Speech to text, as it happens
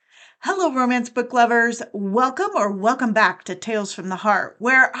Hello, romance book lovers. Welcome back to Tales from the Heart,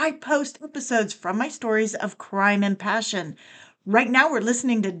 where I post episodes from my stories of crime and passion. Right now, we're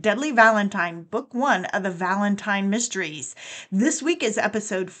listening to Deadly Valentine, Book 1 of the Valentine Mysteries. This week is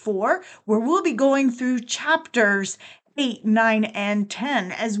episode 4, where we'll be going through chapters 8, 9, and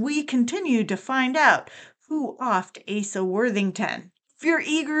 10 as we continue to find out who offed Asa Worthington. If you're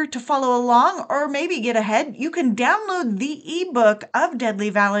eager to follow along or maybe get ahead, you can download the ebook of Deadly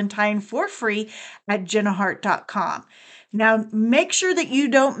Valentine for free at jennahart.com. Now, make sure that you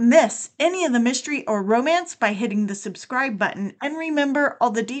don't miss any of the mystery or romance by hitting the subscribe button. And remember, all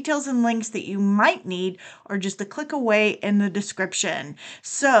the details and links that you might need are just a click away in the description.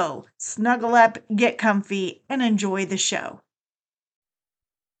 So, snuggle up, get comfy, and enjoy the show.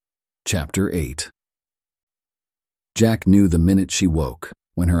 Chapter 8. Jack knew the minute she woke,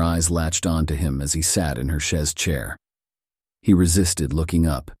 when her eyes latched onto him as he sat in her chaise chair. He resisted looking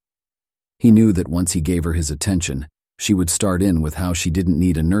up. He knew that once he gave her his attention, she would start in with how she didn't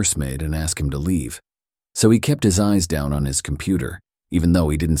need a nursemaid and ask him to leave. So he kept his eyes down on his computer, even though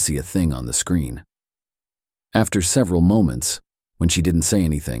he didn't see a thing on the screen. After several moments, when she didn't say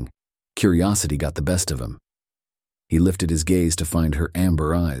anything, curiosity got the best of him. He lifted his gaze to find her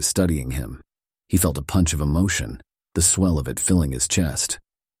amber eyes studying him. He felt a punch of emotion, the swell of it filling his chest.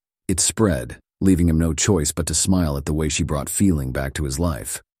 It spread, leaving him no choice but to smile at the way she brought feeling back to his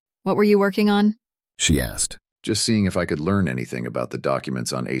life. What were you working on? She asked. Just seeing if I could learn anything about the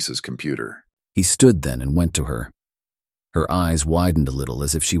documents on Asa's computer. He stood then and went to her. Her eyes widened a little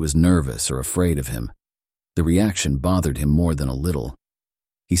as if she was nervous or afraid of him. The reaction bothered him more than a little.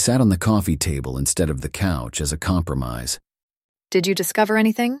 He sat on the coffee table instead of the couch as a compromise. Did you discover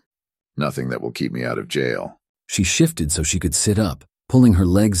anything? Nothing that will keep me out of jail. She shifted so she could sit up, pulling her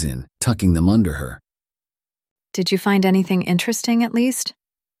legs in, tucking them under her. Did you find anything interesting, at least?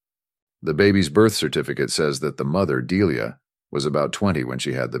 The baby's birth certificate says that the mother, Delia, was about 20 when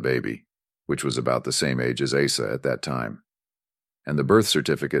she had the baby, which was about the same age as Asa at that time. And the birth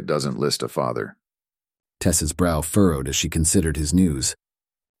certificate doesn't list a father. Tessa's brow furrowed as she considered his news.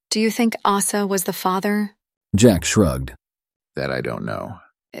 Do you think Asa was the father? Jack shrugged. That I don't know.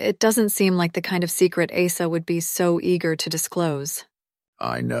 It doesn't seem like the kind of secret Asa would be so eager to disclose.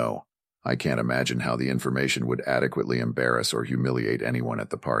 I know. I can't imagine how the information would adequately embarrass or humiliate anyone at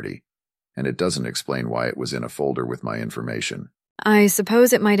the party. And it doesn't explain why it was in a folder with my information. I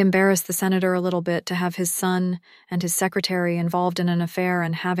suppose it might embarrass the senator a little bit to have his son and his secretary involved in an affair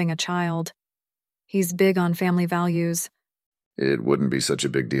and having a child. He's big on family values. It wouldn't be such a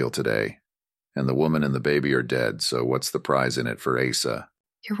big deal today. And the woman and the baby are dead, so what's the prize in it for Asa?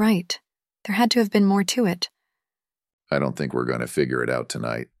 You're right. There had to have been more to it. I don't think we're going to figure it out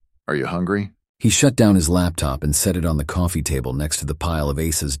tonight. Are you hungry? He shut down his laptop and set it on the coffee table next to the pile of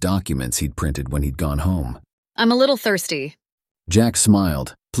Asa's documents he'd printed when he'd gone home. I'm a little thirsty. Jack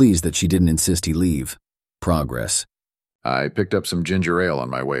smiled, pleased that she didn't insist he leave. Progress. I picked up some ginger ale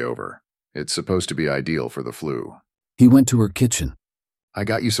on my way over. It's supposed to be ideal for the flu. He went to her kitchen. I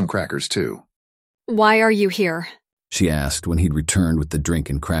got you some crackers, too. Why are you here? She asked when he'd returned with the drink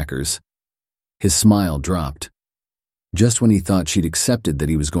and crackers. His smile dropped. Just when he thought she'd accepted that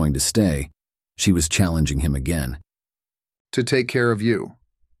he was going to stay, she was challenging him again. To take care of you.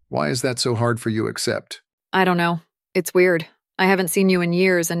 Why is that so hard for you to accept? I don't know. It's weird. I haven't seen you in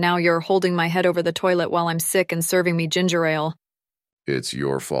years, and now you're holding my head over the toilet while I'm sick and serving me ginger ale. It's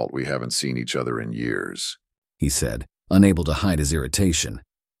your fault we haven't seen each other in years, he said, unable to hide his irritation.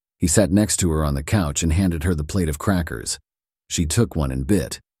 He sat next to her on the couch and handed her the plate of crackers. She took one and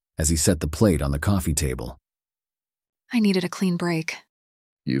bit, as he set the plate on the coffee table. I needed a clean break.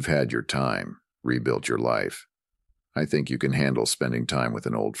 You've had your time, rebuilt your life. I think you can handle spending time with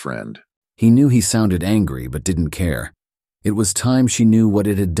an old friend. He knew he sounded angry but didn't care. It was time she knew what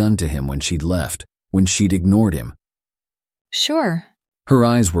it had done to him when she'd left, when she'd ignored him. Sure. Her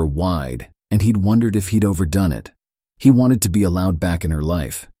eyes were wide, and he'd wondered if he'd overdone it. He wanted to be allowed back in her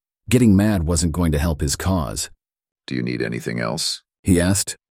life. Getting mad wasn't going to help his cause. Do you need anything else? He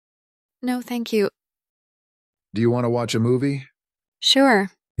asked. No, thank you. Do you want to watch a movie?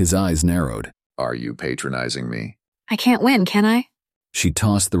 Sure. His eyes narrowed. Are you patronizing me? I can't win, can I? She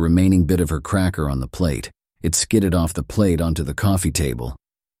tossed the remaining bit of her cracker on the plate. It skidded off the plate onto the coffee table.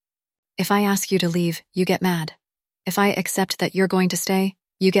 If I ask you to leave, you get mad. If I accept that you're going to stay,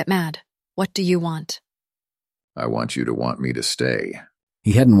 you get mad. What do you want? I want you to want me to stay.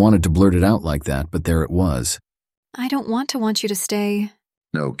 He hadn't wanted to blurt it out like that, but there it was. I don't want you to stay.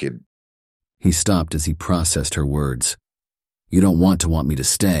 No, kid. He stopped as he processed her words. You don't want to want me to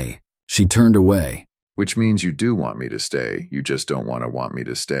stay. She turned away. Which means you do want me to stay, you just don't want me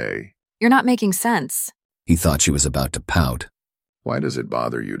to stay. You're not making sense. He thought she was about to pout. Why does it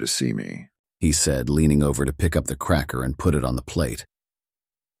bother you to see me? He said, leaning over to pick up the cracker and put it on the plate.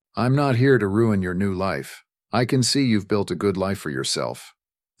 I'm not here to ruin your new life. I can see you've built a good life for yourself.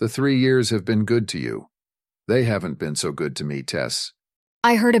 The 3 years have been good to you. They haven't been so good to me, Tess.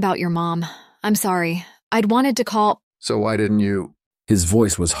 I heard about your mom. I'm sorry. I'd wanted to call. So why didn't you? His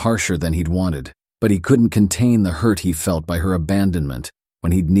voice was harsher than he'd wanted, but he couldn't contain the hurt he felt by her abandonment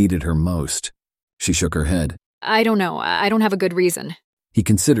when he'd needed her most. She shook her head. I don't know. I don't have a good reason. He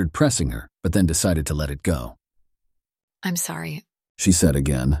considered pressing her, but then decided to let it go. I'm sorry. She said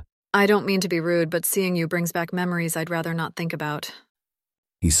again. I don't mean to be rude, but seeing you brings back memories I'd rather not think about.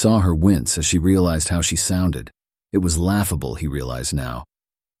 He saw her wince as she realized how she sounded. It was laughable, he realized now.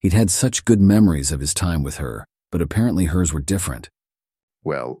 He'd had such good memories of his time with her, but apparently hers were different.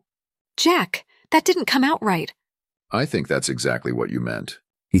 Well, Jack, that didn't come out right. I think that's exactly what you meant.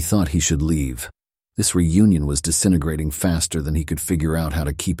 He thought he should leave. This reunion was disintegrating faster than he could figure out how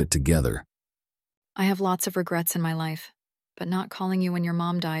to keep it together. I have lots of regrets in my life, but not calling you when your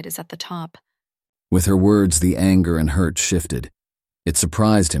mom died is at the top. With her words, the anger and hurt shifted. It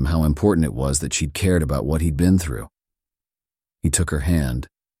surprised him how important it was that she'd cared about what he'd been through. He took her hand,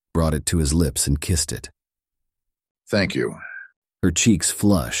 brought it to his lips, and kissed it. Thank you. Her cheeks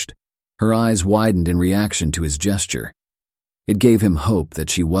flushed. Her eyes widened in reaction to his gesture. It gave him hope that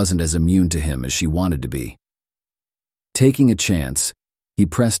she wasn't as immune to him as she wanted to be. Taking a chance, he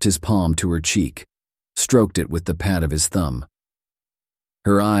pressed his palm to her cheek, stroked it with the pad of his thumb.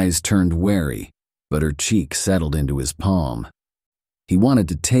 Her eyes turned wary, but her cheek settled into his palm. He wanted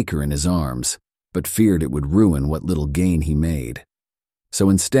to take her in his arms, but feared it would ruin what little gain he made. So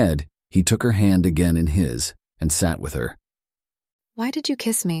instead, he took her hand again in his and sat with her. Why did you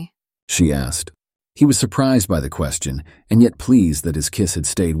kiss me? She asked. He was surprised by the question, and yet pleased that his kiss had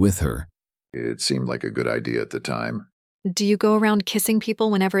stayed with her. It seemed like a good idea at the time. Do you go around kissing people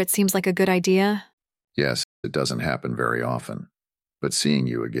whenever it seems like a good idea? Yes, it doesn't happen very often. But seeing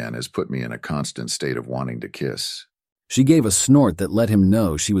you again has put me in a constant state of wanting to kiss. She gave a snort that let him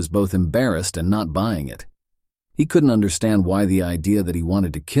know she was both embarrassed and not buying it. He couldn't understand why the idea that he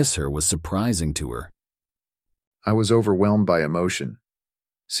wanted to kiss her was surprising to her. I was overwhelmed by emotion.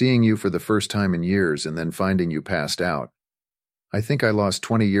 Seeing you for the first time in years and then finding you passed out. I think I lost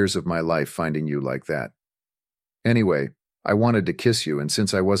 20 years of my life finding you like that. Anyway, I wanted to kiss you, and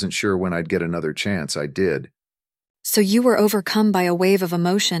since I wasn't sure when I'd get another chance, I did. So you were overcome by a wave of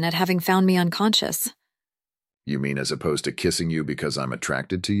emotion at having found me unconscious. You mean as opposed to kissing you because I'm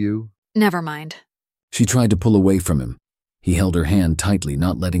attracted to you? Never mind. She tried to pull away from him. He held her hand tightly,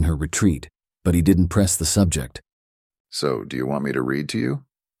 not letting her retreat, but he didn't press the subject. So, do you want me to read to you?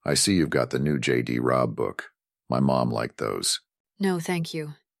 I see you've got the new J.D. Robb book. My mom liked those. No, thank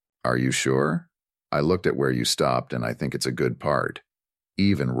you. Are you sure? I looked at where you stopped, and I think it's a good part.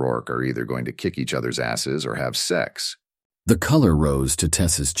 Eve and Rourke are either going to kick each other's asses or have sex. The color rose to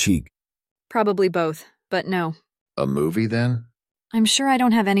Tessa's cheek. Probably both, but no. A movie, then? I'm sure I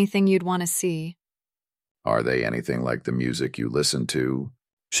don't have anything you'd want to see. Are they anything like the music you listen to?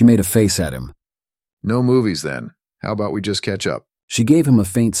 She made a face at him. No movies, then. How about we just catch up? She gave him a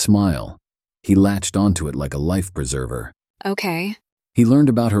faint smile. He latched onto it like a life preserver. Okay. He learned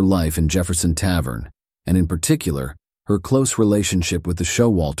about her life in Jefferson Tavern, and in particular, her close relationship with the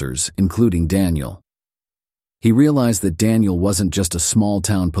Showalters, including Daniel. He realized that Daniel wasn't just a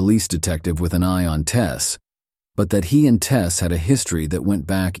small-town police detective with an eye on Tess, but that he and Tess had a history that went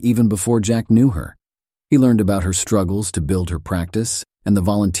back even before Jack knew her. He learned about her struggles to build her practice and the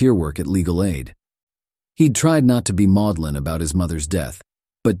volunteer work at Legal Aid. He'd tried not to be maudlin about his mother's death,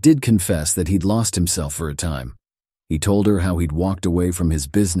 but did confess that he'd lost himself for a time. He told her how he'd walked away from his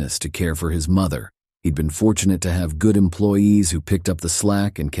business to care for his mother. He'd been fortunate to have good employees who picked up the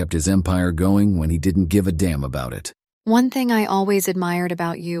slack and kept his empire going when he didn't give a damn about it. One thing I always admired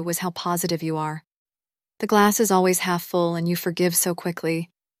about you was how positive you are. The glass is always half full and you forgive so quickly.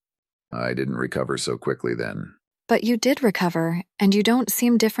 I didn't recover so quickly then. But you did recover, and you don't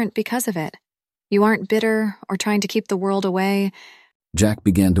seem different because of it. You aren't bitter or trying to keep the world away. Jack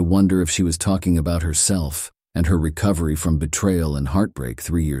began to wonder if she was talking about herself and her recovery from betrayal and heartbreak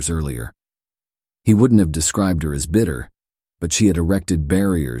 3 years earlier. He wouldn't have described her as bitter, but she had erected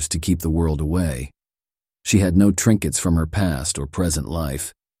barriers to keep the world away. She had no trinkets from her past or present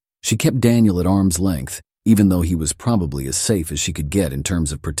life. She kept Daniel at arm's length, even though he was probably as safe as she could get in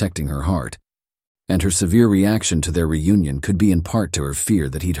terms of protecting her heart. And her severe reaction to their reunion could be in part to her fear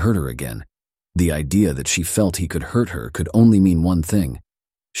that he'd hurt her again. The idea that she felt he could hurt her could only mean one thing.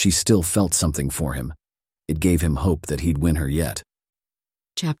 She still felt something for him, It gave him hope that he'd win her yet.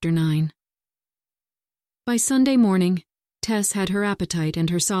 Chapter 9. By Sunday morning, Tess had her appetite and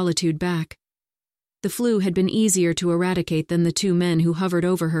her solitude back. The flu had been easier to eradicate than the two men who hovered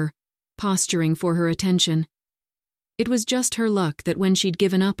over her, posturing for her attention. It was just her luck that when she'd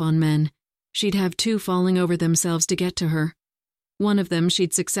given up on men, she'd have two falling over themselves to get to her. One of them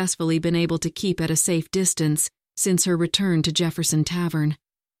she'd successfully been able to keep at a safe distance since her return to Jefferson Tavern.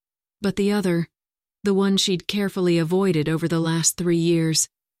 But the other, the one she'd carefully avoided over the last 3 years,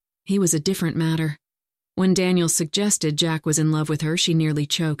 he was a different matter. When Daniel suggested Jack was in love with her, she nearly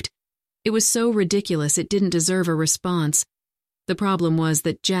choked. It was so ridiculous it didn't deserve a response. The problem was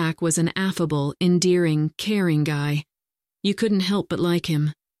that Jack was an affable, endearing, caring guy. You couldn't help but like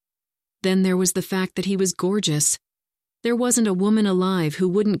him. Then there was the fact that he was gorgeous. There wasn't a woman alive who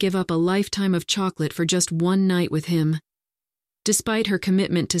wouldn't give up a lifetime of chocolate for just one night with him. Despite her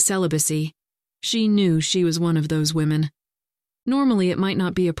commitment to celibacy, she knew she was one of those women. Normally it might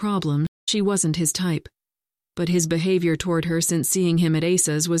not be a problem, she wasn't his type. But his behavior toward her since seeing him at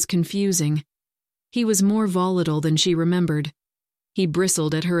Asa's was confusing. He was more volatile than she remembered. He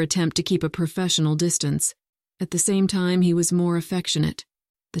bristled at her attempt to keep a professional distance. At the same time, he was more affectionate.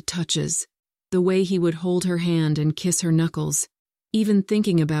 The touches, the way he would hold her hand and kiss her knuckles. Even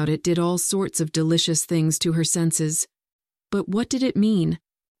thinking about it did all sorts of delicious things to her senses. But what did it mean?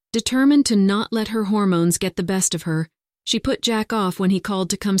 Determined to not let her hormones get the best of her, she put Jack off when he called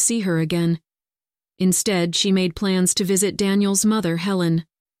to come see her again. Instead, she made plans to visit Daniel's mother, Helen.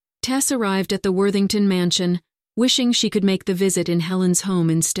 Tess arrived at the Worthington mansion, wishing she could make the visit in Helen's home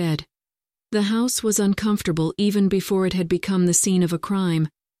instead. The house was uncomfortable even before it had become the scene of a crime,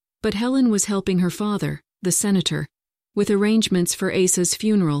 but Helen was helping her father, the senator, with arrangements for Asa's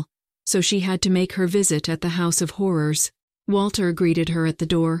funeral, so she had to make her visit at the House of Horrors. Walter greeted her at the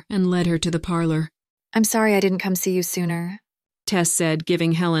door and led her to the parlor. I'm sorry I didn't come see you sooner, Tess said,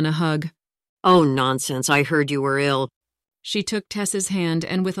 giving Helen a hug. Oh, nonsense, I heard you were ill. She took Tess's hand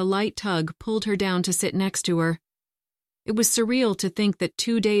and with a light tug pulled her down to sit next to her. It was surreal to think that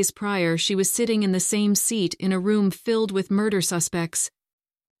 2 days prior she was sitting in the same seat in a room filled with murder suspects.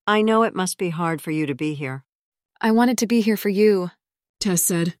 I know it must be hard for you to be here. I wanted to be here for you, Tess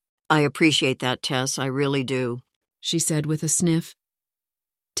said. I appreciate that, Tess, I really do, she said with a sniff.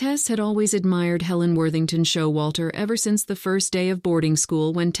 Tess had always admired Helen Worthington Showalter ever since the first day of boarding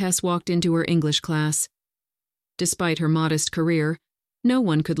school when Tess walked into her English class. Despite her modest career, no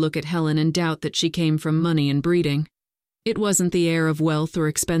one could look at Helen and doubt that she came from money and breeding. It wasn't the air of wealth or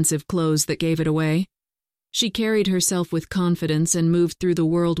expensive clothes that gave it away. She carried herself with confidence and moved through the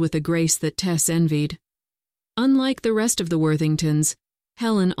world with a grace that Tess envied. Unlike the rest of the Worthingtons,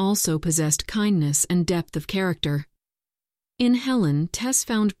 Helen also possessed kindness and depth of character. In Helen, Tess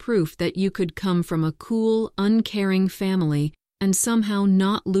found proof that you could come from a cool, uncaring family and somehow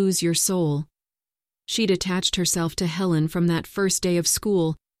not lose your soul. She'd attached herself to Helen from that first day of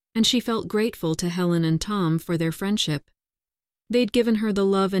school, and she felt grateful to Helen and Tom for their friendship. They'd given her the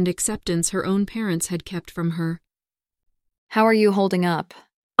love and acceptance her own parents had kept from her. How are you holding up?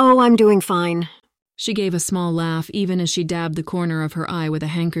 Oh, I'm doing fine. She gave a small laugh even as she dabbed the corner of her eye with a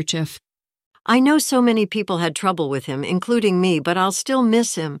handkerchief. I know so many people had trouble with him, including me, but I'll still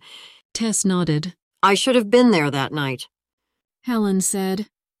miss him. Tess nodded. I should have been there that night. Helen said.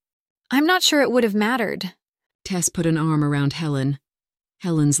 I'm not sure it would have mattered. Tess put an arm around Helen.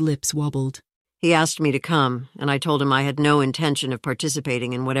 Helen's lips wobbled. He asked me to come, and I told him I had no intention of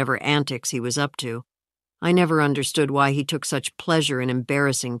participating in whatever antics he was up to. I never understood why he took such pleasure in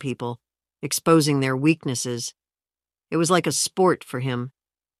embarrassing people, exposing their weaknesses. It was like a sport for him.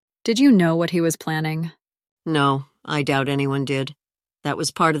 Did you know what he was planning? No, I doubt anyone did. That was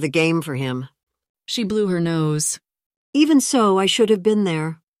part of the game for him. She blew her nose. Even so, I should have been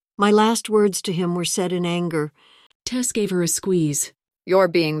there. My last words to him were said in anger. Tess gave her a squeeze. Your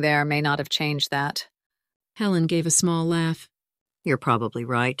being there may not have changed that. Helen gave a small laugh. You're probably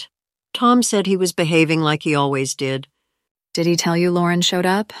right. Tom said he was behaving like he always did. Did he tell you Lauren showed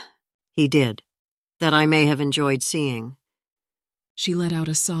up? He did. That I may have enjoyed seeing. She let out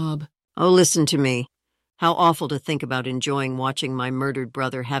a sob. Oh, listen to me. How awful to think about enjoying watching my murdered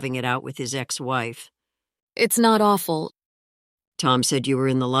brother having it out with his ex-wife. It's not awful. Tom said you were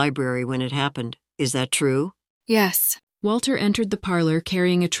in the library when it happened. Is that true? Yes. Walter entered the parlor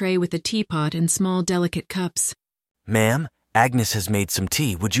carrying a tray with a teapot and small delicate cups. Ma'am, Agnes has made some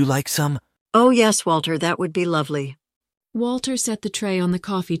tea. Would you like some? Oh, yes, Walter, that would be lovely. Walter set the tray on the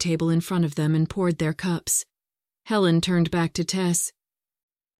coffee table in front of them and poured their cups. Helen turned back to Tess.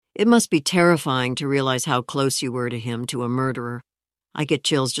 It must be terrifying to realize how close you were to him, to a murderer. I get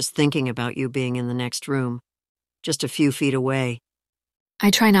chills just thinking about you being in the next room, just a few feet away. I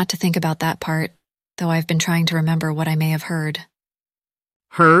try not to think about that part, though I've been trying to remember what I may have heard.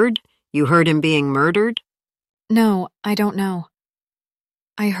 Heard? You heard him being murdered? No, I don't know.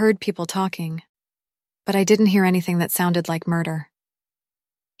 I heard people talking, but I didn't hear anything that sounded like murder.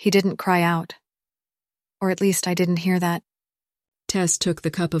 He didn't cry out. Or at least I didn't hear that. Tess took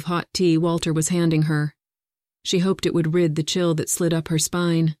the cup of hot tea Walter was handing her. She hoped it would rid the chill that slid up her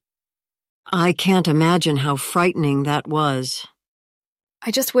spine. I can't imagine how frightening that was.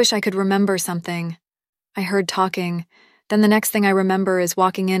 I just wish I could remember something. I heard talking. Then the next thing I remember is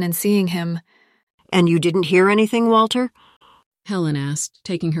walking in and seeing him. And you didn't hear anything, Walter? Helen asked,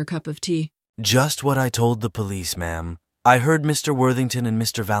 taking her cup of tea. Just what I told the police, ma'am. I heard Mr. Worthington and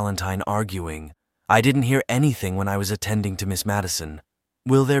Mr. Valentine arguing. I didn't hear anything when I was attending to Miss Madison.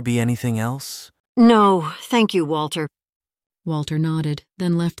 Will there be anything else? No, thank you, Walter. Walter nodded,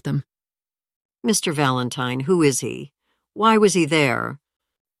 then left them. Mr. Valentine, who is he? Why was he there?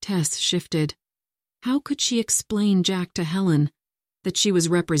 Tess shifted. How could she explain Jack to Helen? That she was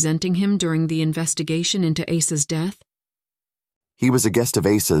representing him during the investigation into Asa's death? He was a guest of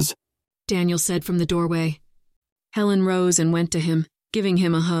Asa's, Daniel said from the doorway. Helen rose and went to him, giving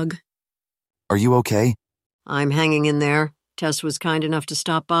him a hug. Are you okay? I'm hanging in there. Tess was kind enough to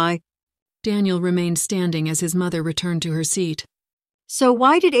stop by. Daniel remained standing as his mother returned to her seat. So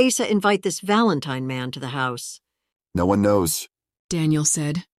why did Asa invite this Valentine man to the house? No one knows. Daniel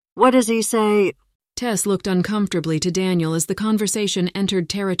said. What does he say? Tess looked uncomfortably to Daniel as the conversation entered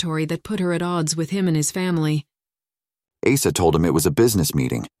territory that put her at odds with him and his family. Asa told him it was a business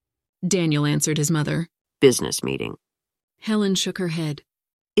meeting. Daniel answered his mother. Business meeting. Helen shook her head.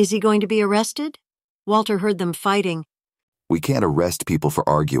 Is he going to be arrested? Walter heard them fighting. We can't arrest people for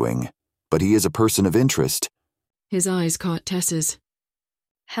arguing, but he is a person of interest. His eyes caught Tess's.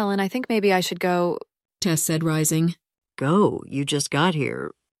 Helen, I think maybe I should go. Tess said, rising. Go, you just got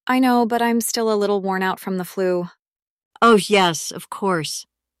here. I know, but I'm still a little worn out from the flu. Oh, yes, of course.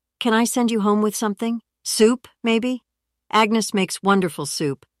 Can I send you home with something? Soup, maybe? Agnes makes wonderful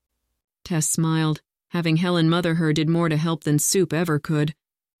soup. Tess smiled. Having Helen mother her did more to help than soup ever could.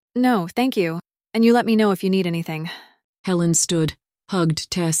 No, thank you. And you let me know if you need anything. Helen stood,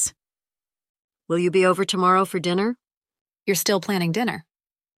 hugged Tess. Will you be over tomorrow for dinner? You're still planning dinner?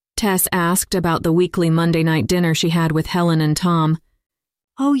 Tess asked about the weekly Monday night dinner she had with Helen and Tom.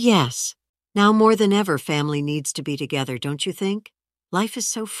 Oh, yes. Now more than ever, family needs to be together, don't you think? Life is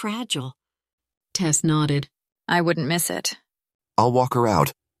so fragile. Tess nodded. I wouldn't miss it. I'll walk her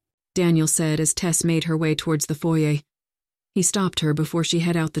out, Daniel said as Tess made her way towards the foyer. He stopped her before she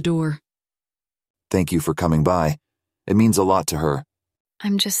head out the door. Thank you for coming by. It means a lot to her.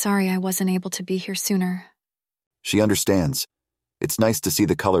 I'm just sorry I wasn't able to be here sooner. She understands. It's nice to see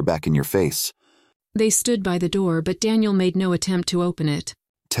the color back in your face. They stood by the door, but Daniel made no attempt to open it.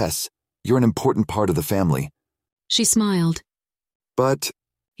 Tess, you're an important part of the family. She smiled. But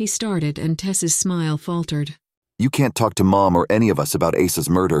He started, and Tess's smile faltered. you can't talk to Mom or any of us about Asa's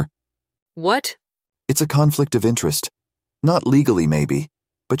murder. What? It's a conflict of interest. Not legally, maybe,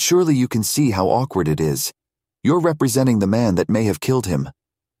 but surely you can see how awkward it is. You're representing the man that may have killed him.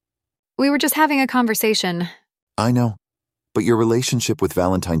 We were just having a conversation. I know, but your relationship with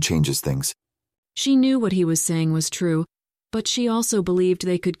Valentine changes things. She knew what he was saying was true, but she also believed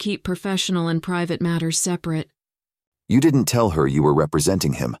they could keep professional and private matters separate. You didn't tell her you were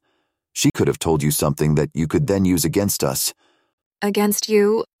representing him. She could have told you something that you could then use against us. Against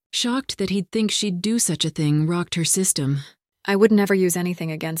you? Shocked that he'd think she'd do such a thing rocked her system. I would never use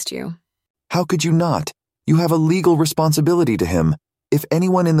anything against you. How could you not? You have a legal responsibility to him. If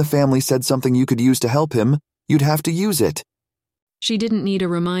anyone in the family said something you could use to help him, you'd have to use it. She didn't need a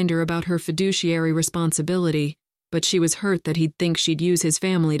reminder about her fiduciary responsibility, but she was hurt that he'd think she'd use his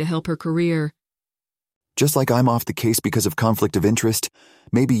family to help her career. Just like I'm off the case because of conflict of interest,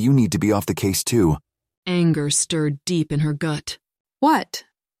 maybe you need to be off the case too. Anger stirred deep in her gut. What?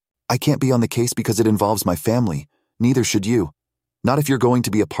 I can't be on the case because it involves my family. Neither should you. Not if you're going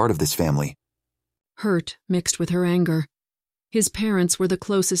to be a part of this family. Hurt mixed with her anger. His parents were the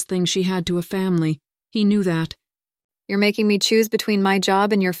closest thing she had to a family. He knew that. You're making me choose between my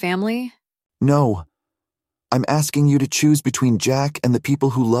job and your family? No. I'm asking you to choose between Jack and the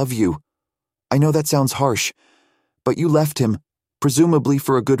people who love you. I know that sounds harsh, but you left him, presumably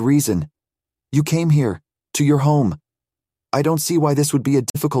for a good reason. You came here, to your home. I don't see why this would be a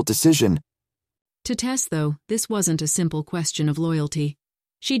difficult decision. To Tess, though, this wasn't a simple question of loyalty.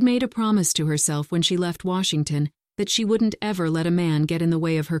 She'd made a promise to herself when she left Washington that she wouldn't ever let a man get in the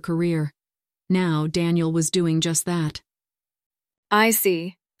way of her career. Now Daniel was doing just that. I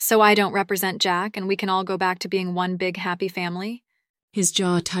see. So I don't represent Jack and we can all go back to being one big happy family? His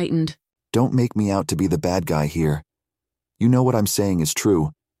jaw tightened. Don't make me out to be the bad guy here. You know what I'm saying is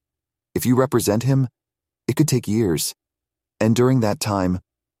true. If you represent him, it could take years. And during that time,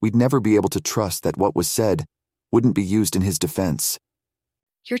 we'd never be able to trust that what was said wouldn't be used in his defense.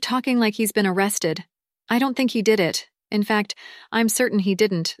 You're talking like he's been arrested. I don't think he did it. In fact, I'm certain he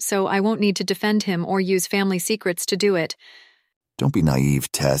didn't, so I won't need to defend him or use family secrets to do it. Don't be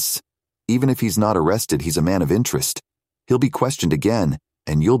naive, Tess. Even if he's not arrested, he's a man of interest. He'll be questioned again,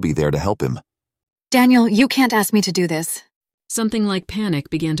 and you'll be there to help him. Daniel, you can't ask me to do this. Something like panic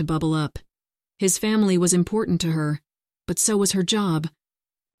began to bubble up. His family was important to her, but so was her job.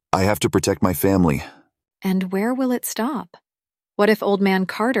 I have to protect my family. And where will it stop? What if Old Man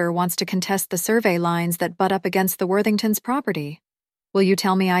Carter wants to contest the survey lines that butt up against the Worthingtons' property? Will you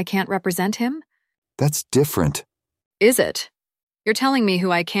tell me I can't represent him? That's different. Is it? You're telling me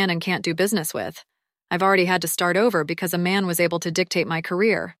who I can and can't do business with. I've already had to start over because a man was able to dictate my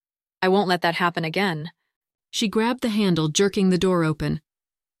career. I won't let that happen again. She grabbed the handle, jerking the door open.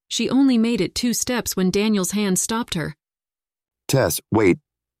 She only made it 2 steps when Daniel's hand stopped her. Tess, wait.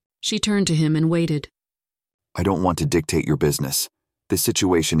 She turned to him and waited. I don't want to dictate your business. This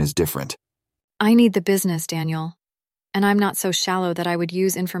situation is different. I need the business, Daniel. And I'm not so shallow that I would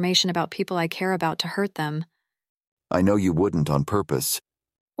use information about people I care about to hurt them. I know you wouldn't on purpose.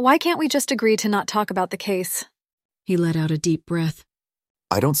 Why can't we just agree to not talk about the case? He let out a deep breath.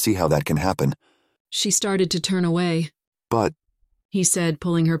 I don't see how that can happen. She started to turn away. But, he said,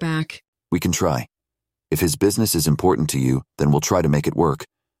 pulling her back. We can try. If his business is important to you, then we'll try to make it work.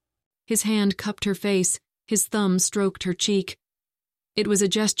 His hand cupped her face. His thumb stroked her cheek. It was a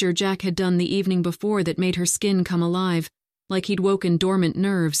gesture Jack had done the evening before that made her skin come alive, like he'd woken dormant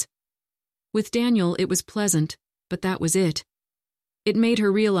nerves. With Daniel, it was pleasant, but that was it. It made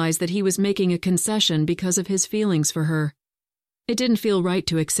her realize that he was making a concession because of his feelings for her. It didn't feel right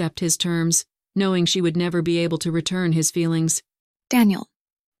to accept his terms, knowing she would never be able to return his feelings. Daniel.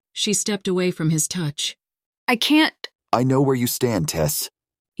 She stepped away from his touch. I can't. I know where you stand, Tess,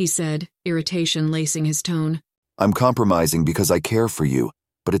 he said, irritation lacing his tone. I'm compromising because I care for you,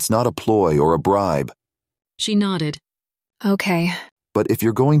 but it's not a ploy or a bribe. She nodded. Okay. But if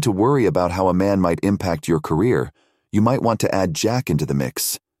you're going to worry about how a man might impact your career, you might want to add Jack into the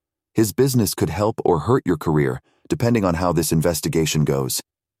mix. His business could help or hurt your career, depending on how this investigation goes.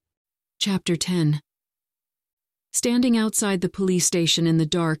 Chapter 10. Standing outside the police station in the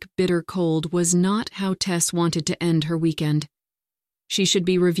dark, bitter cold was not how Tess wanted to end her weekend. She should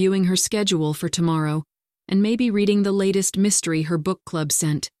be reviewing her schedule for tomorrow, and maybe reading the latest mystery her book club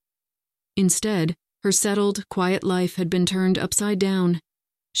sent. Instead, her settled, quiet life had been turned upside down.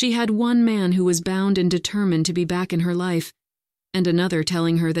 She had one man who was bound and determined to be back in her life, and another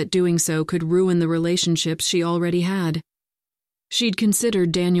telling her that doing so could ruin the relationships she already had. She'd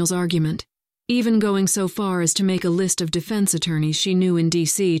considered Daniel's argument, even going so far as to make a list of defense attorneys she knew in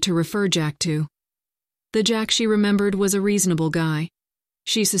D.C. to refer Jack to. The Jack she remembered was a reasonable guy.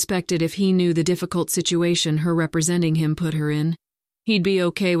 She suspected if he knew the difficult situation her representing him put her in, he'd be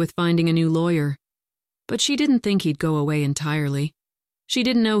okay with finding a new lawyer. But she didn't think he'd go away entirely. She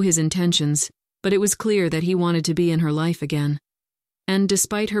didn't know his intentions, but it was clear that he wanted to be in her life again. And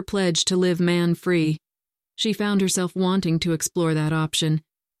despite her pledge to live man-free, she found herself wanting to explore that option,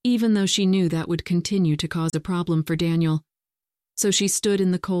 even though she knew that would continue to cause a problem for Daniel. So she stood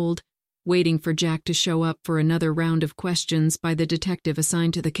in the cold, waiting for Jack to show up for another round of questions by the detective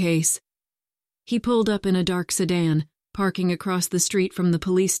assigned to the case. He pulled up in a dark sedan, parking across the street from the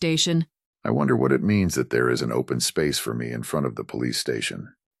police station. I wonder what it means that there is an open space for me in front of the police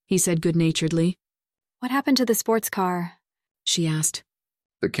station, he said good-naturedly. What happened to the sports car? She asked.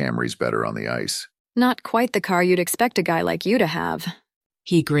 The Camry's better on the ice. Not quite the car you'd expect a guy like you to have.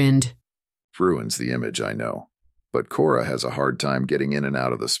 He grinned. Ruins the image, I know. But Cora has a hard time getting in and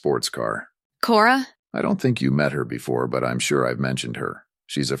out of the sports car. Cora? I don't think you met her before, but I'm sure I've mentioned her.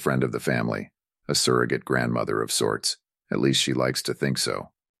 She's a friend of the family, a surrogate grandmother of sorts. At least she likes to think so.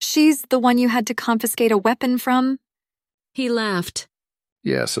 She's the one you had to confiscate a weapon from? He laughed.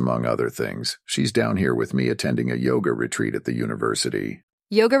 Yes, among other things. She's down here with me attending a yoga retreat at the university.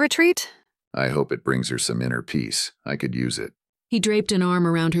 Yoga retreat? I hope it brings her some inner peace. I could use it. He draped an arm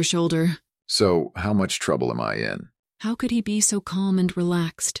around her shoulder. So, how much trouble am I in? How could he be so calm and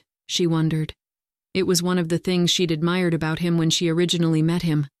relaxed? She wondered. It was one of the things she'd admired about him when she originally met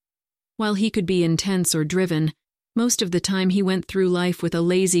him. While he could be intense or driven, most of the time he went through life with a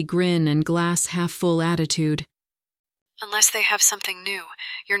lazy grin and glass-half-full attitude. Unless they have something new,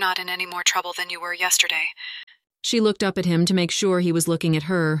 you're not in any more trouble than you were yesterday. She looked up at him to make sure he was looking at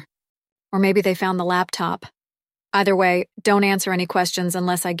her. Or maybe they found the laptop. Either way, don't answer any questions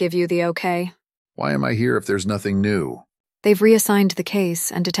unless I give you the okay. Why am I here if there's nothing new? They've reassigned the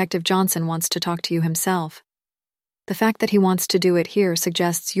case, and Detective Johnson wants to talk to you himself. The fact that he wants to do it here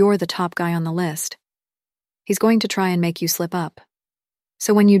suggests you're the top guy on the list. He's going to try and make you slip up.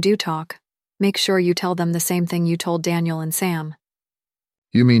 So when you do talk, make sure you tell them the same thing you told Daniel and Sam.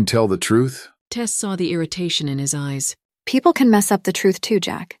 You mean tell the truth? Tess saw the irritation in his eyes. People can mess up the truth too,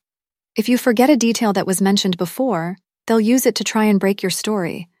 Jack. If you forget a detail that was mentioned before, they'll use it to try and break your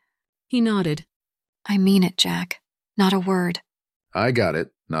story. He nodded. I mean it, Jack. Not a word. I got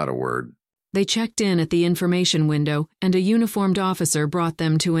it, not a word. They checked in at the information window, and a uniformed officer brought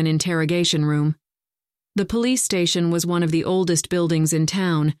them to an interrogation room. The police station was one of the oldest buildings in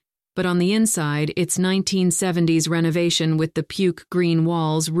town, but on the inside, its 1970s renovation with the puke green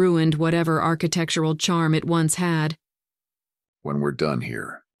walls ruined whatever architectural charm it once had. When we're done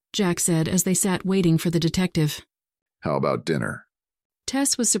here, Jack said as they sat waiting for the detective. how about dinner?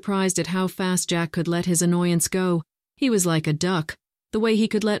 Tess was surprised at how fast Jack could let his annoyance go. He was like a duck, the way he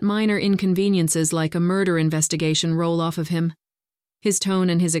could let minor inconveniences like a murder investigation roll off of him. His tone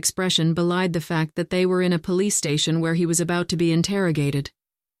and his expression belied the fact that they were in a police station where he was about to be interrogated.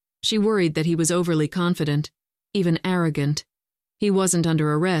 She worried that he was overly confident, even arrogant. He wasn't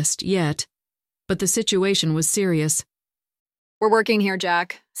under arrest yet, but the situation was serious. We're working here,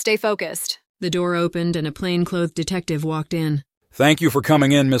 Jack. Stay focused. The door opened and a plainclothed detective walked in. Thank you for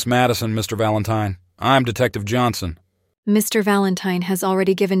coming in, Miss Madison, Mr. Valentine. I'm Detective Johnson. Mr. Valentine has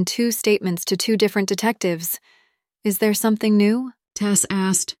already given 2 statements to 2 different detectives. Is there something new? Tess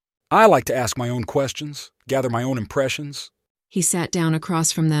asked. I like to ask my own questions, gather my own impressions. He sat down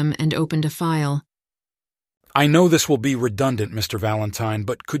across from them and opened a file. I know this will be redundant, Mr. Valentine,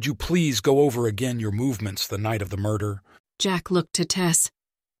 but could you please go over again your movements the night of the murder? Jack looked to Tess.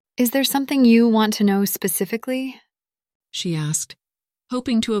 Is there something you want to know specifically? She asked,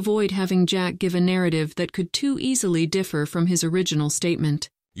 hoping to avoid having Jack give a narrative that could too easily differ from his original statement.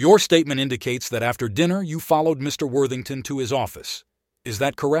 Your statement indicates that after dinner you followed Mr. Worthington to his office. Is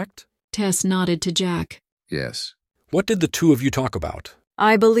that correct? Tess nodded to Jack. Yes. What did the two of you talk about?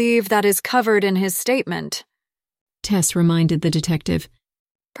 I believe that is covered in his statement. Tess reminded the detective.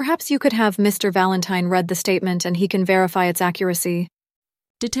 Perhaps you could have Mr. Valentine read the statement and he can verify its accuracy.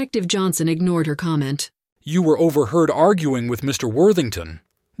 Detective Johnson ignored her comment. You were overheard arguing with Mr. Worthington.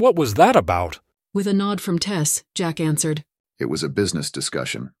 What was that about? With a nod from Tess, Jack answered. It was a business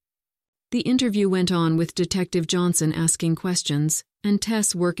discussion. The interview went on with Detective Johnson asking questions, and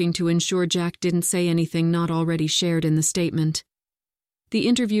Tess working to ensure Jack didn't say anything not already shared in the statement. The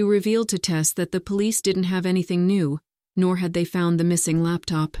interview revealed to Tess that the police didn't have anything new, nor had they found the missing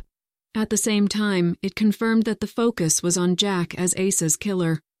laptop. At the same time, it confirmed that the focus was on Jack as Asa's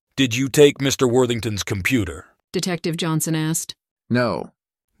killer. Did you take Mr. Worthington's computer? Detective Johnson asked. No.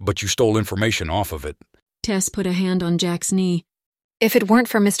 But you stole information off of it. Tess put a hand on Jack's knee. If it weren't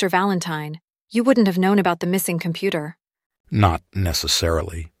for Mr. Valentine, you wouldn't have known about the missing computer. Not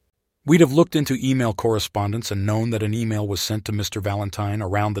necessarily. We'd have looked into email correspondence and known that an email was sent to Mr. Valentine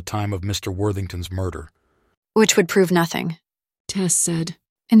around the time of Mr. Worthington's murder. Which would prove nothing. Tess said.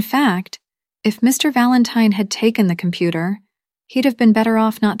 In fact, if Mr. Valentine had taken the computer, he'd have been better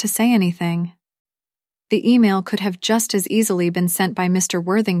off not to say anything. The email could have just as easily been sent by Mr.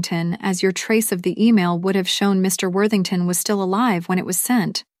 Worthington as your trace of the email would have shown Mr. Worthington was still alive when it was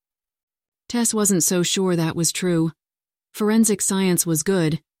sent. Tess wasn't so sure that was true. Forensic science was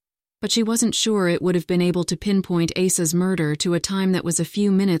good, but she wasn't sure it would have been able to pinpoint Asa's murder to a time that was a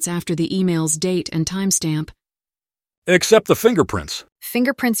few minutes after the email's date and timestamp. Except the fingerprints.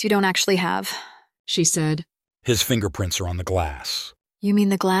 Fingerprints you don't actually have, she said. His fingerprints are on the glass. You mean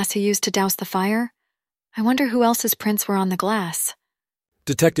the glass he used to douse the fire? I wonder who else's prints were on the glass.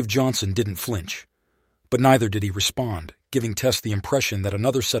 Detective Johnson didn't flinch, but neither did he respond, giving Tess the impression that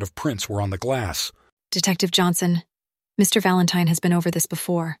another set of prints were on the glass. Detective Johnson, Mr. Valentine has been over this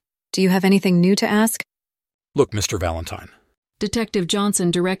before. Do you have anything new to ask? Look, Mr. Valentine. Detective Johnson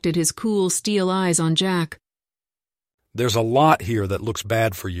directed his cool steel eyes on Jack. There's a lot here that looks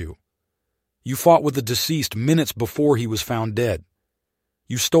bad for you. You fought with the deceased minutes before he was found dead.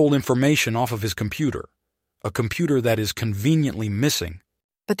 You stole information off of his computer, a computer that is conveniently missing.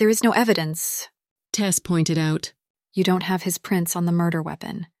 But there is no evidence. Tess pointed out. You don't have his prints on the murder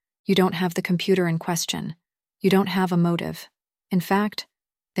weapon. You don't have the computer in question. You don't have a motive. In fact,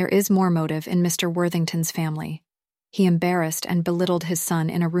 there is more motive in Mr. Worthington's family. He embarrassed and belittled his son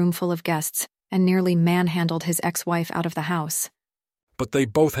in a room full of guests and nearly manhandled his ex-wife out of the house. But they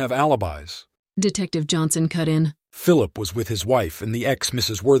both have alibis. Detective Johnson cut in. Philip was with his wife, and the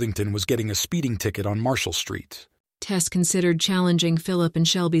ex-Mrs. Worthington was getting a speeding ticket on Marshall Street. Tess considered challenging Philip and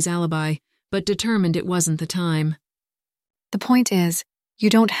Shelby's alibi, but determined it wasn't the time. The point is, you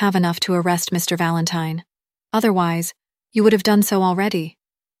don't have enough to arrest Mr. Valentine. Otherwise, you would have done so already.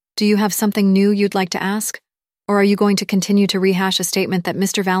 Do you have something new you'd like to ask? Or are you going to continue to rehash a statement that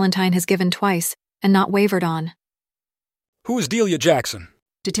Mr. Valentine has given twice and not wavered on? Who is Delia Jackson?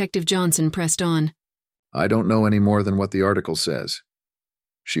 Detective Johnson pressed on. I don't know any more than what the article says.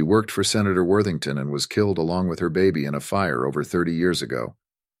 She worked for Senator Worthington and was killed along with her baby in a fire over 30 years ago.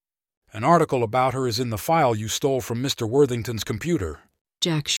 An article about her is in the file you stole from Mr. Worthington's computer.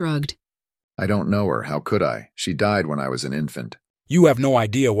 Jack shrugged. I don't know her. How could I? She died when I was an infant. You have no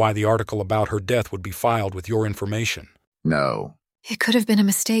idea why the article about her death would be filed with your information. No. It could have been a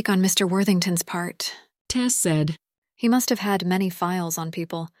mistake on Mr. Worthington's part. Tess said. He must have had many files on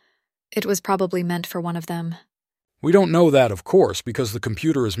people. It was probably meant for one of them. We don't know that, of course, because the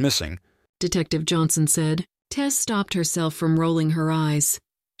computer is missing. Detective Johnson said. Tess stopped herself from rolling her eyes.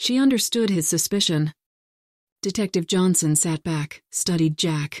 She understood his suspicion. Detective Johnson sat back, studied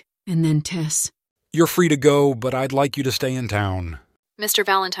Jack, and then Tess. You're free to go, but I'd like you to stay in town. Mr.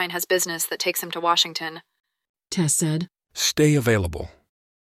 Valentine has business that takes him to Washington. Tess said. Stay available.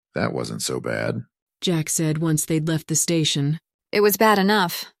 That wasn't so bad. Jack said once they'd left the station. It was bad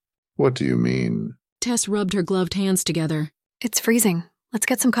enough. What do you mean? Tess rubbed her gloved hands together. It's freezing. Let's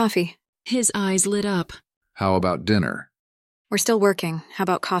get some coffee. His eyes lit up. How about dinner? We're still working. How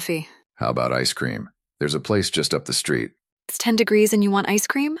about coffee? How about ice cream? There's a place just up the street. It's 10 degrees and you want ice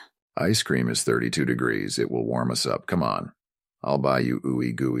cream? Ice cream is 32 degrees. It will warm us up. Come on. I'll buy you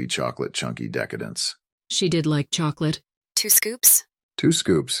ooey-gooey chocolate chunky decadence. She did like chocolate. 2 scoops? 2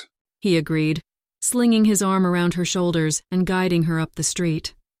 scoops. He agreed, slinging his arm around her shoulders and guiding her up the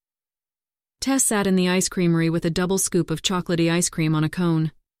street. Tess sat in the ice creamery with a double scoop of chocolatey ice cream on a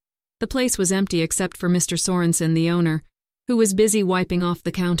cone. The place was empty except for Mr. Sorensen, the owner, who was busy wiping off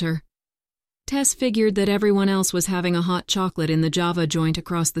the counter. Tess figured that everyone else was having a hot chocolate in the Java joint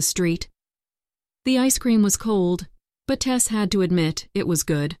across the street. The ice cream was cold, but Tess had to admit it was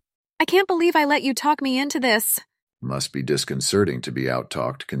good. I can't believe I let you talk me into this. Must be disconcerting to be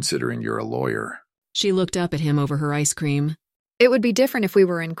out-talked considering you're a lawyer. She looked up at him over her ice cream. It would be different if we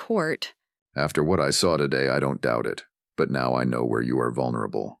were in court. After what I saw today, I don't doubt it. But now I know where you are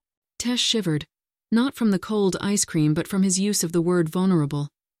vulnerable. Tess shivered, not from the cold ice cream but from his use of the word vulnerable.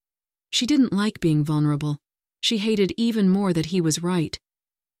 She didn't like being vulnerable. She hated even more that he was right.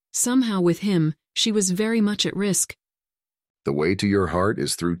 Somehow with him, she was very much at risk. The way to your heart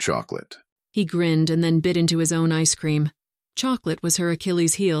is through chocolate. He grinned and then bit into his own ice cream. Chocolate was her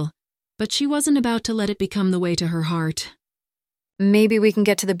Achilles heel, but she wasn't about to let it become the way to her heart. Maybe we can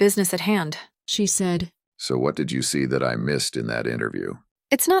get to the business at hand, she said. So what did you see that I missed in that interview?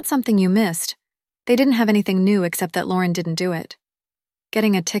 It's not something you missed. They didn't have anything new except that Lauren didn't do it.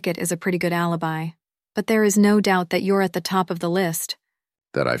 Getting a ticket is a pretty good alibi, but there is no doubt that you're at the top of the list.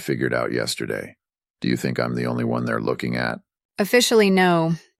 That I figured out yesterday. Do you think I'm the only one they're looking at? Officially,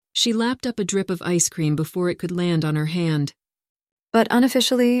 no. She lapped up a drip of ice cream before it could land on her hand. But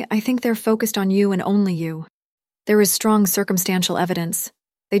unofficially, I think they're focused on you and only you. There is strong circumstantial evidence.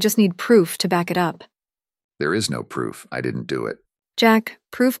 They just need proof to back it up. There is no proof. I didn't do it. Jack,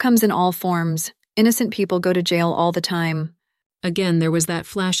 proof comes in all forms. Innocent people go to jail all the time. Again, there was that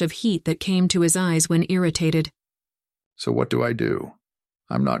flash of heat that came to his eyes when irritated. So what do I do?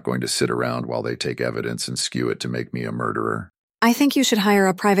 I'm not going to sit around while they take evidence and skew it to make me a murderer. I think you should hire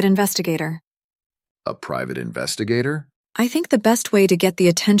a private investigator. A private investigator? I think the best way to get the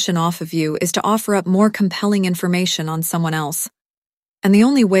attention off of you is to offer up more compelling information on someone else. And the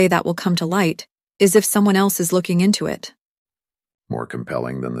only way that will come to light is if someone else is looking into it. More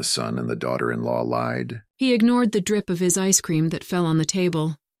compelling than the son and the daughter-in-law lied? He ignored the drip of his ice cream that fell on the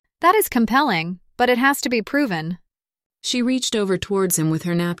table. That is compelling, but it has to be proven. She reached over towards him with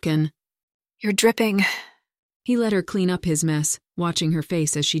her napkin. You're dripping. He let her clean up his mess, watching her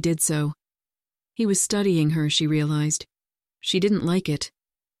face as she did so. He was studying her, she realized. She didn't like it.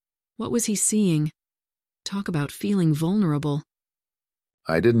 What was he seeing? Talk about feeling vulnerable.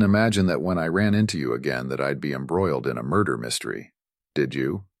 I didn't imagine that when I ran into you again that I'd be embroiled in a murder mystery. Did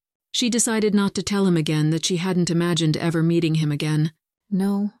you? She decided not to tell him again that she hadn't imagined ever meeting him again.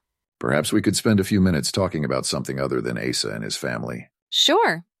 No. Perhaps we could spend a few minutes talking about something other than Asa and his family.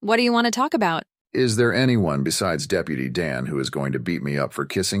 Sure. What do you want to talk about? Is there anyone besides Deputy Dan who is going to beat me up for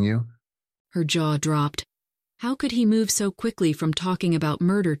kissing you? Her jaw dropped. How could he move so quickly from talking about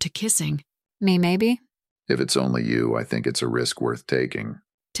murder to kissing? Me, maybe? If it's only you, I think it's a risk worth taking.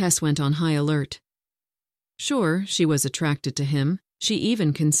 Tess went on high alert. Sure, she was attracted to him. She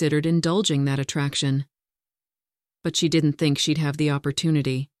even considered indulging that attraction. But she didn't think she'd have the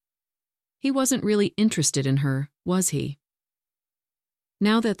opportunity. He wasn't really interested in her, was he?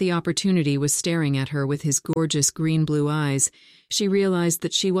 Now that the opportunity was staring at her with his gorgeous green-blue eyes, she realized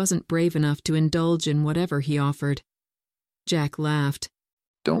that she wasn't brave enough to indulge in whatever he offered. Jack laughed.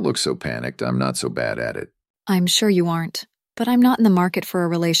 Don't look so panicked. I'm not so bad at it. I'm sure you aren't, but I'm not in the market for a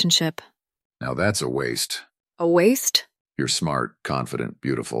relationship. Now that's a waste. A waste? You're smart, confident,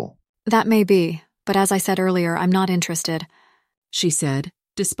 beautiful. That may be, but as I said earlier, I'm not interested, she said,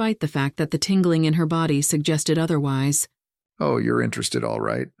 despite the fact that the tingling in her body suggested otherwise. Oh, you're interested, all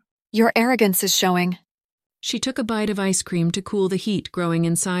right. Your arrogance is showing. She took a bite of ice cream to cool the heat growing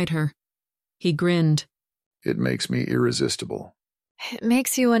inside her. He grinned. It makes me irresistible. It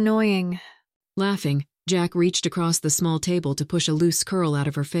makes you annoying. Laughing, Jack reached across the small table to push a loose curl out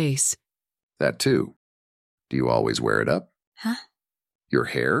of her face. That too. Do you always wear it up? Huh? Your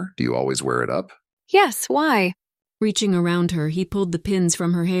hair? Do you always wear it up? Yes, why? Reaching around her, he pulled the pins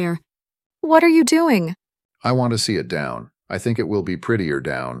from her hair. What are you doing? I want to see it down. I think it will be prettier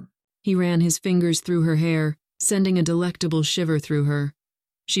down. He ran his fingers through her hair, sending a delectable shiver through her.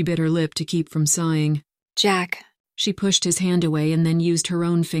 She bit her lip to keep from sighing. Jack. She pushed his hand away and then used her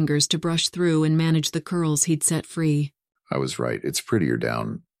own fingers to brush through and manage the curls he'd set free. I was right. It's prettier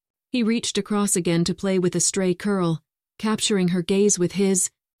down. He reached across again to play with a stray curl, capturing her gaze with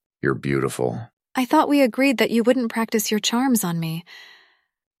his. You're beautiful. I thought we agreed that you wouldn't practice your charms on me.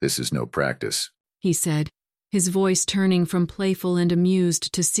 This is no practice, he said, his voice turning from playful and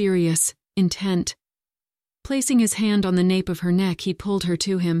amused to serious, intent. Placing his hand on the nape of her neck, he pulled her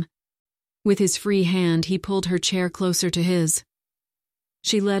to him. With his free hand, he pulled her chair closer to his.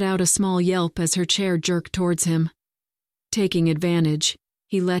 She let out a small yelp as her chair jerked towards him. Taking advantage,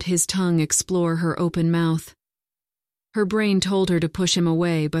 he let his tongue explore her open mouth. Her brain told her to push him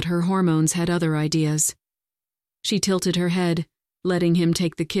away, but her hormones had other ideas. She tilted her head, letting him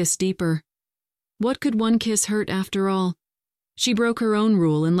take the kiss deeper. What could one kiss hurt after all? She broke her own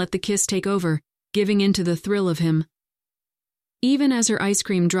rule and let the kiss take over, giving in to the thrill of him. Even as her ice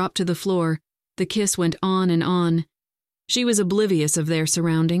cream dropped to the floor, the kiss went on and on. She was oblivious of their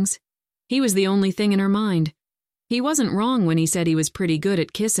surroundings. He was the only thing in her mind. He wasn't wrong when he said he was pretty good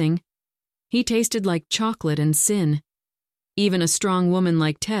at kissing. He tasted like chocolate and sin. Even a strong woman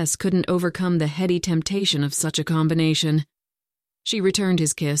like Tess couldn't overcome the heady temptation of such a combination. She returned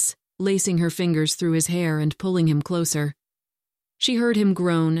his kiss, lacing her fingers through his hair and pulling him closer. She heard him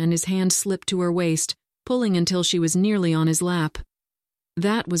groan and his hand slipped to her waist, pulling until she was nearly on his lap.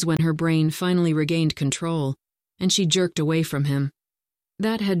 That was when her brain finally regained control, and she jerked away from him.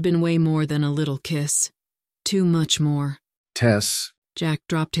 That had been way more than a little kiss. Too much more. Tess. Jack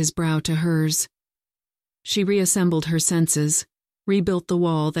dropped his brow to hers. She reassembled her senses, rebuilt the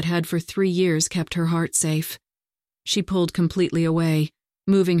wall that had for 3 years kept her heart safe. She pulled completely away,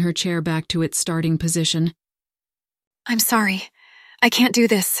 moving her chair back to its starting position. I'm sorry. I can't do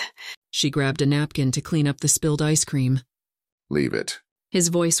this. She grabbed a napkin to clean up the spilled ice cream. Leave it. His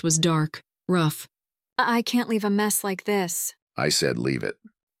voice was dark, rough. I can't leave a mess like this. I said leave it.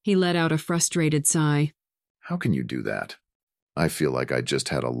 He let out a frustrated sigh. How can you do that? I feel like I just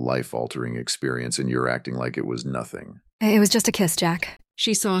had a life-altering experience and you're acting like it was nothing. It was just a kiss, Jack.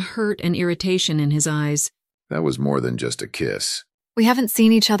 She saw hurt and irritation in his eyes. That was more than just a kiss. We haven't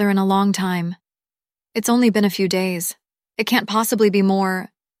seen each other in a long time. It's only been a few days. It can't possibly be more.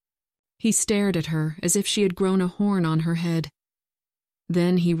 He stared at her as if she had grown a horn on her head.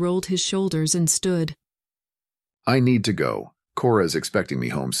 Then he rolled his shoulders and stood. I need to go. Cora's expecting me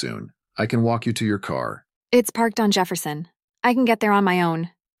home soon. I can walk you to your car. It's parked on Jefferson. I can get there on my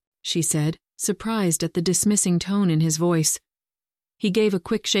own, she said, surprised at the dismissing tone in his voice. He gave a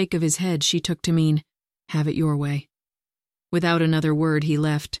quick shake of his head she took to mean, have it your way. Without another word, he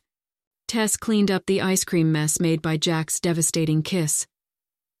left. Tess cleaned up the ice cream mess made by Jack's devastating kiss.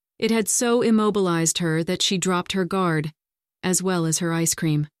 It had so immobilized her that she dropped her guard, as well as her ice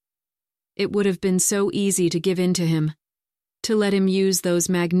cream. It would have been so easy to give in to him, to let him use those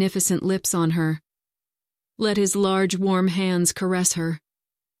magnificent lips on her. Let his large, warm hands caress her.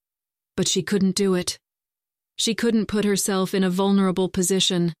 But she couldn't do it. She couldn't put herself in a vulnerable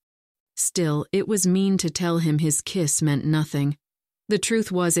position. Still, it was mean to tell him his kiss meant nothing. The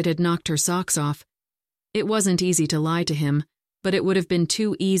truth was it had knocked her socks off. It wasn't easy to lie to him, but it would have been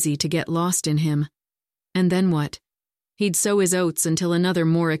too easy to get lost in him. And then what? He'd sow his oats until another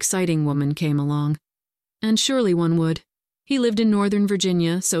more exciting woman came along. And surely one would. He lived in Northern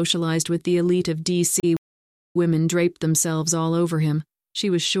Virginia, socialized with the elite of D.C. Women draped themselves all over him. She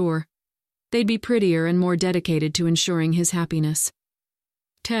was sure. They'd be prettier and more dedicated to ensuring his happiness.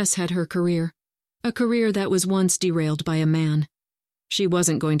 Tess had her career, a career that was once derailed by a man. She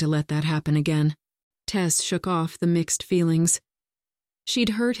wasn't going to let that happen again. Tess shook off the mixed feelings. She'd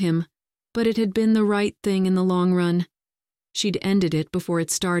hurt him, but it had been the right thing in the long run. She'd ended it before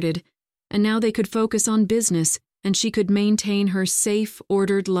it started, and now they could focus on business, and she could maintain her safe,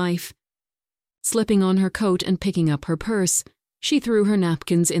 ordered life. Slipping on her coat and picking up her purse, she threw her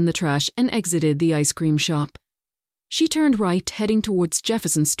napkins in the trash and exited the ice cream shop. She turned right, heading towards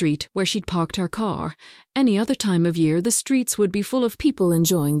Jefferson Street, where she'd parked her car. Any other time of year, the streets would be full of people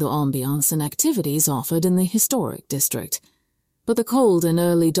enjoying the ambiance and activities offered in the historic district. But the cold and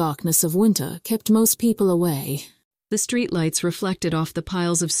early darkness of winter kept most people away. The streetlights reflected off the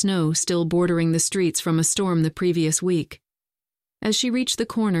piles of snow still bordering the streets from a storm the previous week. As she reached the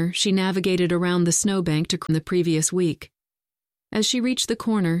corner, she navigated around the snowbank to cross the previous week. As she reached the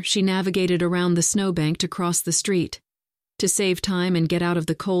corner, she navigated around the snowbank to cross the street. To save time and get out of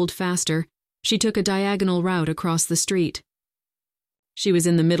the cold faster, she took a diagonal route across the street. She was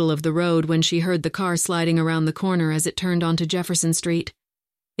in the middle of the road when she heard the car sliding around the corner as it turned onto Jefferson Street.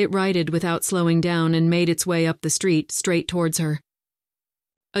 It righted without slowing down and made its way up the street, straight towards her.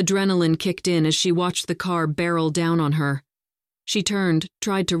 Adrenaline kicked in as she watched the car barrel down on her. She turned,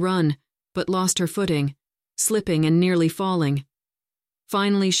 tried to run, but lost her footing, slipping and nearly falling.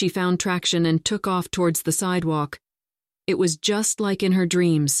 Finally, she found traction and took off towards the sidewalk. It was just like in her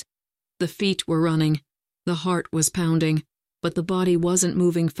dreams. The feet were running, the heart was pounding, but the body wasn't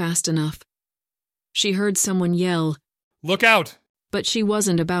moving fast enough. She heard someone yell, "Look out!" But she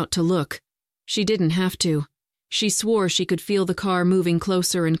wasn't about to look. She didn't have to. She swore she could feel the car moving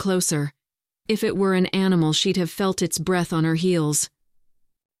closer and closer. If it were an animal, she'd have felt its breath on her heels.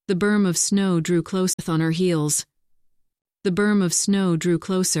 The berm of snow drew close on her heels. The berm of snow drew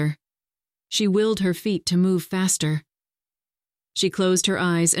closer. She willed her feet to move faster. She closed her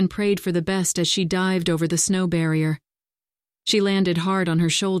eyes and prayed for the best as she dived over the snow barrier. She landed hard on her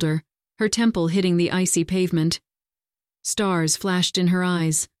shoulder, her temple hitting the icy pavement. Stars flashed in her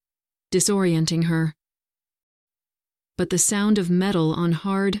eyes, disorienting her. But the sound of metal on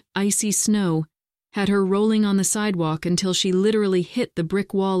hard, icy snow had her rolling on the sidewalk until she literally hit the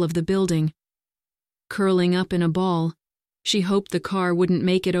brick wall of the building. Curling up in a ball, she hoped the car wouldn't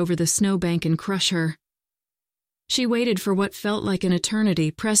make it over the snowbank and crush her. She waited for what felt like an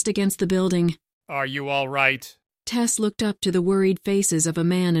eternity, pressed against the building. "Are you all right?" Tess looked up to the worried faces of a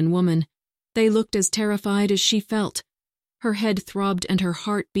man and woman. They looked as terrified as she felt. Her head throbbed and her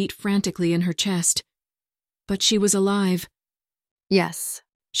heart beat frantically in her chest. But she was alive. Yes.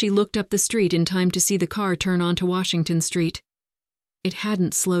 She looked up the street in time to see the car turn onto Washington Street. It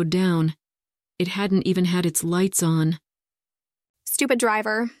hadn't slowed down. It hadn't even had its lights on. "Stupid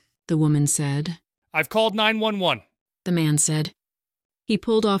driver," the woman said. "I've called 911. The man said. He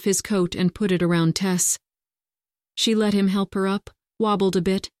pulled off his coat and put it around Tess. She let him help her up, wobbled a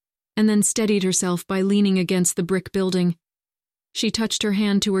bit, and then steadied herself by leaning against the brick building. She touched her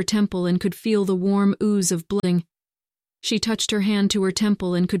hand to her temple and could feel the warm ooze of blood. She touched her hand to her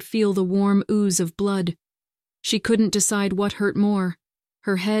temple and could feel the warm ooze of blood. She couldn't decide what hurt more,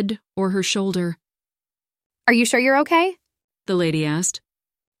 her head or her shoulder. "Are you sure you're okay?" The lady asked.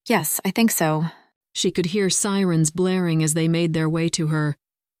 Yes, I think so. She could hear sirens blaring as they made their way to her.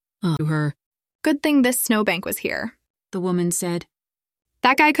 "Good thing this snowbank was here," the woman said.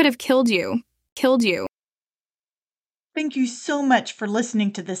 "That guy could have killed you. Killed you." Thank you so much for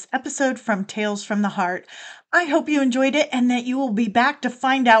listening to this episode from Tales from the Heart. I hope you enjoyed it and that you will be back to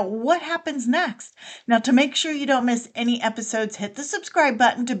find out what happens next. Now, to make sure you don't miss any episodes, hit the subscribe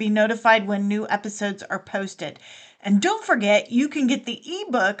button to be notified when new episodes are posted. And don't forget, you can get the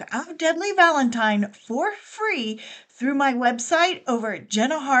ebook of Deadly Valentine for free through my website over at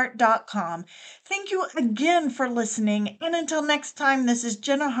jennahart.com. Thank you again for listening. And until next time, this is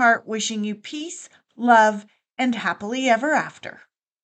Jenna Hart wishing you peace, love, and happily ever after.